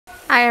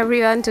Hi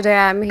everyone, today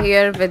I'm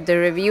here with the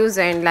reviews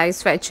and live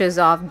swatches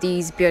of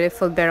these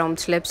beautiful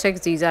Beromt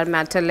lipsticks. These are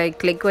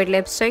metallic liquid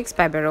lipsticks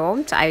by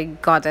Beromt. I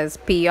got as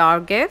PR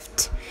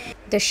gift.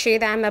 The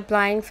shade I'm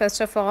applying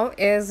first of all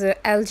is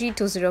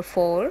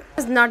LG204.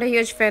 I'm not a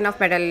huge fan of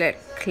metallic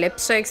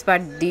lipsticks,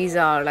 but these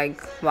are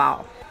like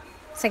wow.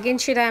 Second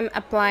shade I'm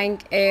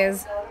applying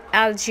is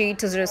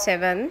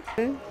LG207.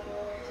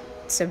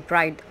 It's a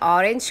bright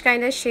orange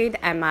kind of shade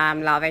and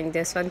I'm loving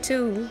this one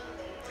too.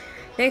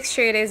 Next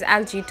shade is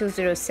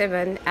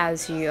LG207.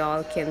 As you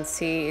all can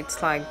see,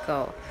 it's like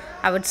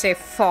I would say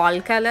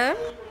fall color.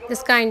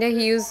 This kind of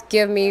hues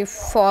give me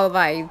fall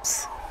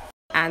vibes,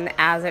 and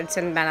as it's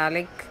in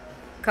metallic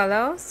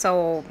color,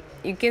 so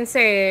you can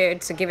say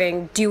it's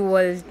giving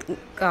dual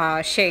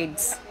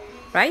shades,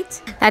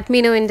 right? Let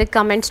me know in the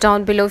comments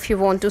down below if you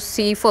want to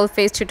see full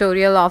face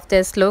tutorial of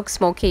this look.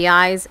 Smoky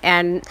eyes,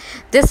 and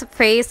this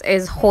face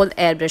is whole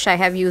airbrush. I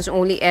have used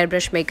only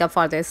airbrush makeup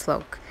for this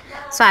look,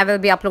 so I will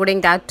be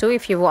uploading that too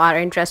if you are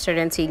interested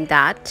in seeing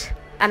that.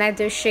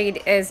 Another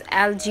shade is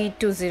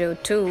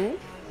LG202,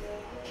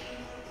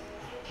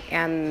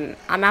 and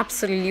I'm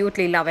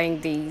absolutely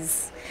loving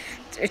these.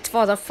 It's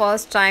for the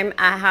first time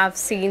I have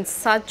seen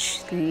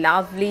such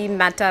lovely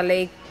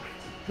metallic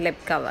lip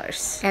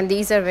colors, and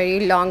these are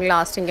very long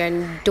lasting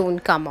and don't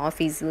come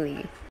off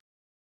easily.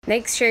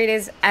 Next shade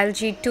is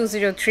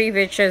LG203,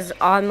 which is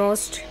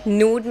almost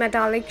nude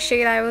metallic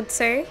shade, I would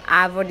say.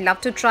 I would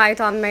love to try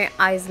it on my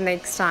eyes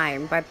next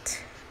time,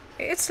 but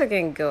it's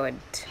looking good,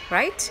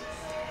 right?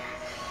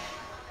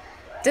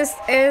 This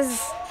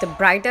is the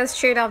brightest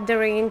shade of the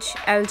range,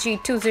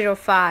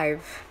 LG205.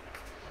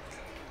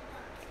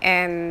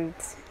 And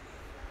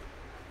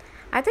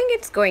I think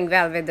it's going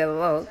well with the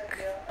look.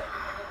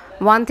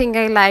 One thing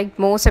I like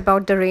most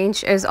about the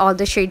range is all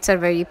the shades are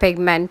very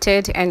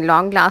pigmented and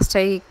long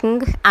lasting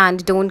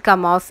and don't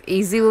come off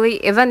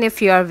easily even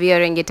if you are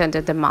wearing it under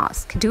the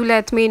mask. Do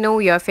let me know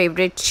your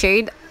favorite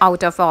shade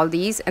out of all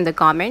these in the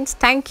comments.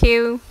 Thank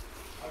you.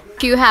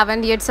 If you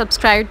haven't yet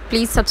subscribed,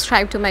 please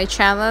subscribe to my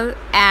channel,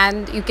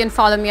 and you can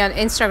follow me on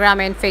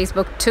Instagram and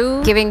Facebook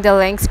too, giving the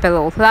links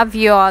below. Love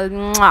you all.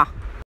 Mwah.